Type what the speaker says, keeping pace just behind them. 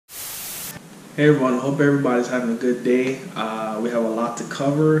Hey everyone, hope everybody's having a good day. We have a lot to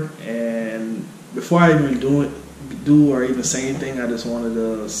cover, and before I even do or even say anything, I just wanted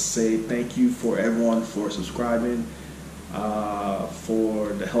to say thank you for everyone for subscribing,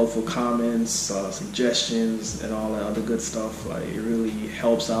 for the helpful comments, suggestions, and all that other good stuff. It really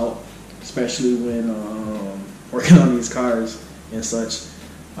helps out, especially when working on these cars and such.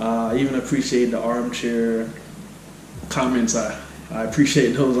 I even appreciate the armchair comments. I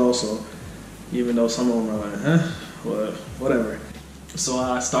appreciate those also, even though some of them are like, well, whatever. So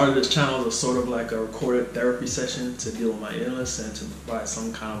I started this channel as sort of like a recorded therapy session to deal with my illness and to provide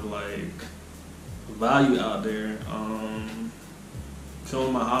some kind of like value out there.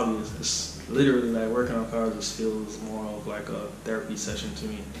 Filming my hobbies, it's literally like working on cars just feels more of like a therapy session to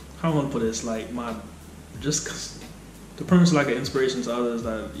me. How I want to put it, it's like the premise, like an inspiration to others,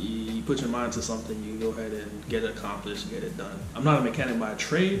 that you put your mind to something, you go ahead and get it accomplished, get it done. I'm not a mechanic by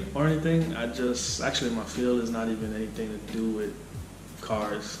trade or anything. Actually my field is not even anything to do with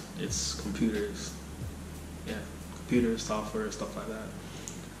cars. It's computers. Yeah, computers, software, stuff like that.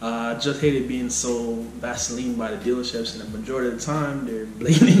 I just hated being so vaseline by the dealerships, and the majority of the time they're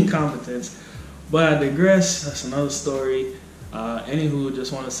blatant incompetence. But I digress, that's another story. Anywho,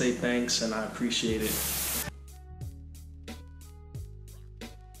 just want to say thanks and I appreciate it.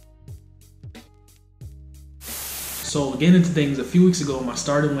 So getting into things, a few weeks ago my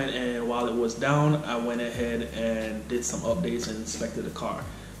starter went, and while it was down, I went ahead and did some updates and inspected the car.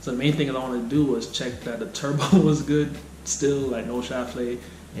 So the main thing that I wanted to do was check that the turbo was good still, like no shaft fade,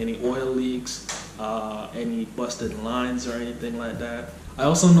 any oil leaks, any busted lines or anything like that. I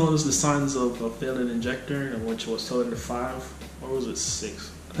also noticed the signs of a failed injector, which was cylinder 5, or was it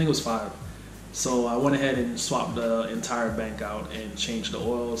 6? I think it was 5. So I went ahead and swapped the entire bank out and changed the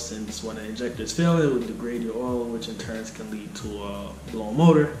oil, since when the injectors fail, it would degrade your oil, which in turn can lead to a blown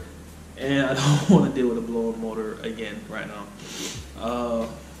motor. And I don't want to deal with a blown motor again right now.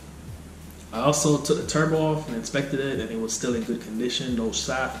 I also took the turbo off and inspected it, and it was still in good condition. No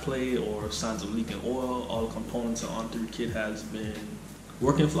shaft play or signs of leaking oil. All the components of On3 kit has been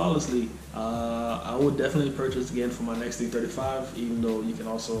working flawlessly. I would definitely purchase again for my next 335, even though you can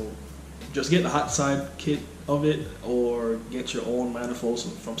also just get the hot side kit of it, or get your own manifolds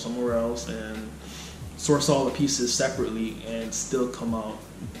from somewhere else and source all the pieces separately and still come out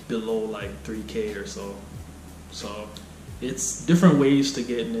below like 3K or so. So it's different ways to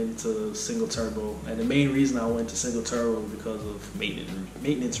getting into single turbo, and the main reason I went to single turbo was because of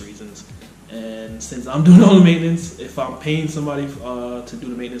maintenance reasons. And since I'm doing all the maintenance, if I'm paying somebody to do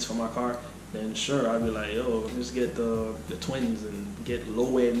the maintenance for my car, then sure, I'd be like, yo, just get the twins and get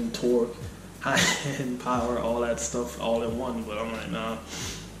low end torque, high end power, all that stuff all in one. But I'm like, nah.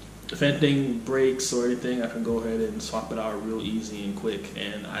 If anything breaks or anything, I can go ahead and swap it out real easy and quick,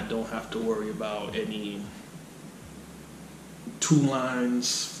 and I don't have to worry about any two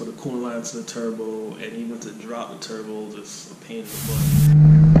lines for the coolant lines to the turbo, and even to drop the turbo is just a pain in the butt.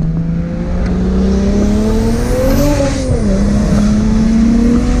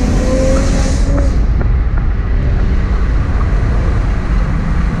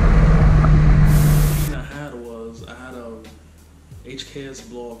 HKS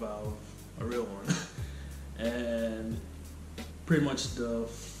blower valve, a real one, and pretty much the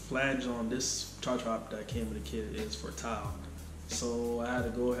flange on this charge hop that came with the kit is for tial. So I had to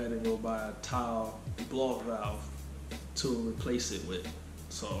go ahead and go buy a tial blower valve to replace it with.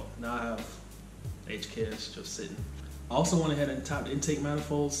 So now I have HKS just sitting. I also went ahead and tapped intake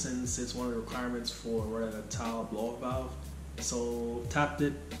manifold, since it's one of the requirements for running a tial blower valve. So tapped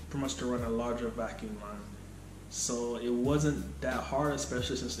it pretty much to run a larger vacuum line. So it wasn't that hard,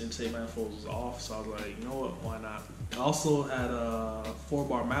 especially since the intake manifold was off. So I was like, you know what, why not? I also had a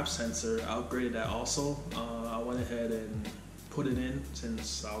 4-bar map sensor. I upgraded that also. I went ahead and put it in,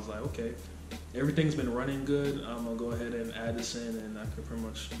 since I was like, okay, everything's been running good. I'm gonna go ahead and add this in, and I could pretty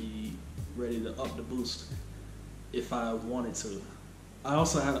much be ready to up the boost if I wanted to. I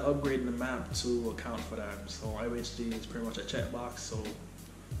also had to upgrade the map to account for that. So MHD is pretty much a checkbox. So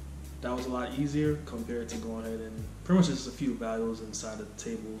that was a lot easier compared to going ahead and pretty much just a few values inside of the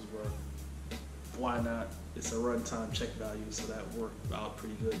tables, but why not? It's a runtime check value, so that worked out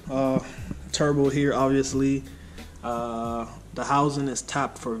pretty good. Turbo here, obviously. The housing is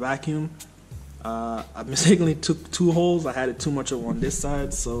tapped for vacuum. I mistakenly took 2 holes. I had it too much over on this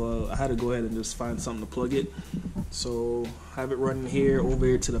side, so I had to go ahead and just find something to plug it. So have it running here, over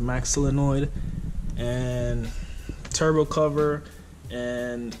here to the max solenoid, and turbo cover,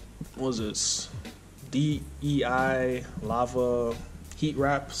 and what was this? DEI lava heat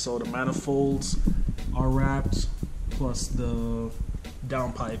wrap. So the manifolds are wrapped, plus the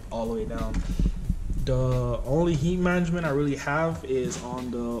downpipe all the way down. The only heat management I really have is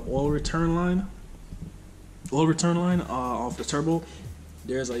on the oil return line. Off the turbo.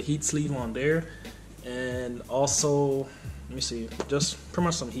 There's a heat sleeve on there, and also let me see, just pretty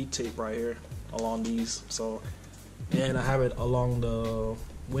much some heat tape right here along these. So, and I have it along the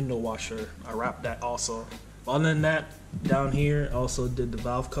window washer. I wrapped that also. Other than that, down here I also did the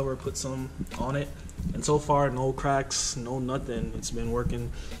valve cover, put some on it, and so far no cracks, no nothing. It's been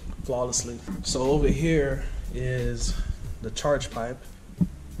working flawlessly. So over here is the charge pipe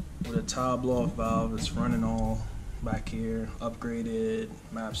with a tial blow off valve. It's running all back here, upgraded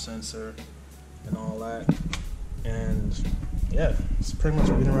map sensor and all that, and yeah, it's pretty much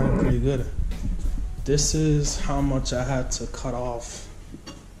been running pretty good. This is how much I had to cut off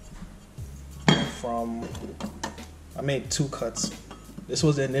from, I made 2 cuts. This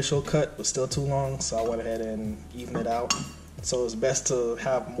was the initial cut, but still too long, so I went ahead and evened it out. So it's best to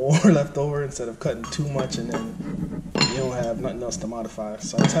have more left over instead of cutting too much and then you don't have nothing else to modify.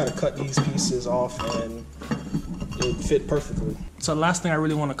 So I just had to cut these pieces off and it fit perfectly. So the last thing I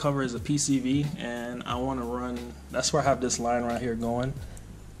really want to cover is a PCV, and I want to run, that's where I have this line right here going.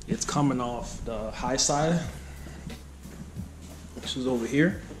 It's coming off the high side, which is over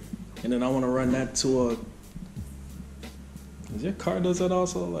here, and then I want to run that to a, is your car does that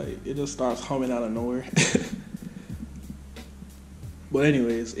also? Like, it just starts humming out of nowhere. But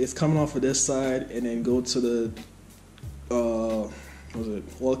anyways, it's coming off of this side and then go to the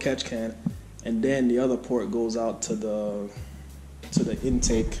oil catch can, and then the other port goes out to the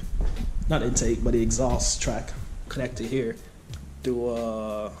intake, not intake, but the exhaust track connected here through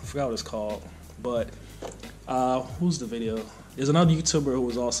I forgot what it's called, but who's the video? There's another YouTuber who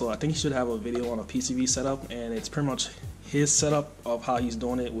was also, I think he should have a video on a PCV setup, and it's pretty much his setup of how he's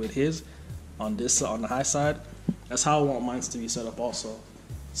doing it with his on this, on the high side. That's how I want mine to be set up also.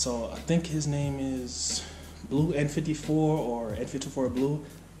 So I think his name is Blue N54 or N54 Blue.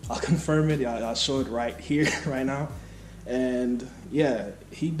 I'll confirm it. I'll show it right here, right now. And yeah,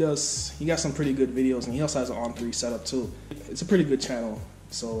 he got some pretty good videos, and he also has an On3 setup too. It's a pretty good channel,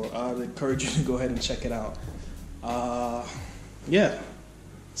 so I'd encourage you to go ahead and check it out. Yeah,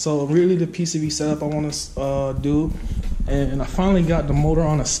 so really the PCV setup I want to do, and I finally got the motor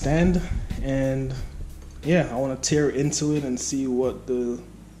on a stand, and yeah, I want to tear into it and see what the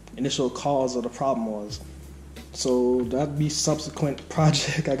initial cause of the problem was. So that'd be subsequent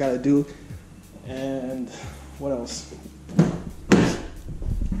project I gotta do. And what else?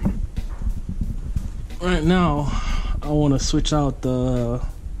 Right now, I want to switch out the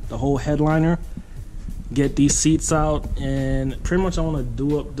whole headliner, get these seats out, and pretty much I want to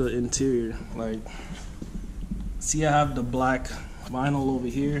do up the interior. Like, see, I have the black vinyl over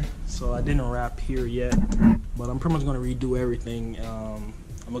here, so I didn't wrap here yet, but I'm pretty much going to redo everything. I'm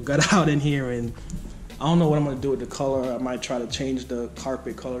going to gut out in here, and I don't know what I'm going to do with the color. I might try to change the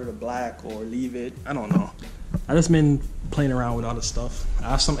carpet color to black or leave it. I don't know. I just been playing around with all this stuff. I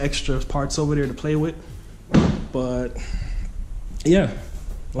have some extra parts over there to play with, but yeah,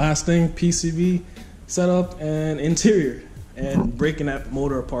 last thing, PCV setup and interior and breaking that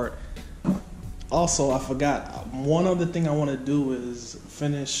motor apart. Also, I forgot, one other thing I want to do is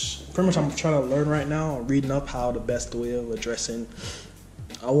finish, pretty much I'm trying to learn right now, reading up how the best way of addressing,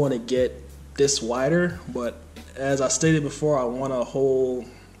 I want to get this wider, but as I stated before, I want a whole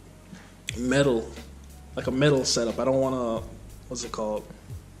metal, like a metal setup. I don't want to, what's it called?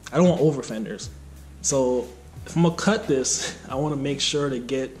 I don't want over fenders. So if I'm going to cut this, I want to make sure to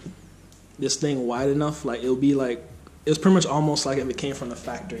get this thing wide enough, like it'll be like, it's pretty much almost like if it came from the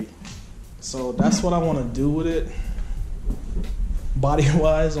factory. So that's what I want to do with it,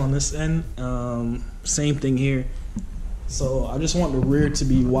 body-wise on this end. Same thing here. So I just want the rear to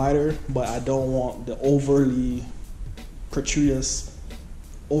be wider, but I don't want the overly protrusive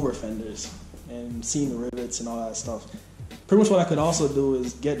over fenders and seeing the rivets and all that stuff. Pretty much what I could also do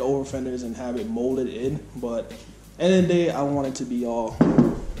is get the over fenders and have it molded in, but at the end of the day, I want it to be all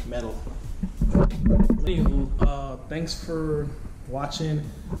metal. Anywho, thanks for watching.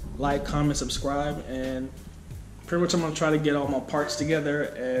 Like, comment, subscribe, and pretty much I'm going to try to get all my parts together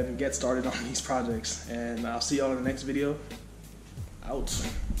and get started on these projects. And I'll see y'all in the next video. Out.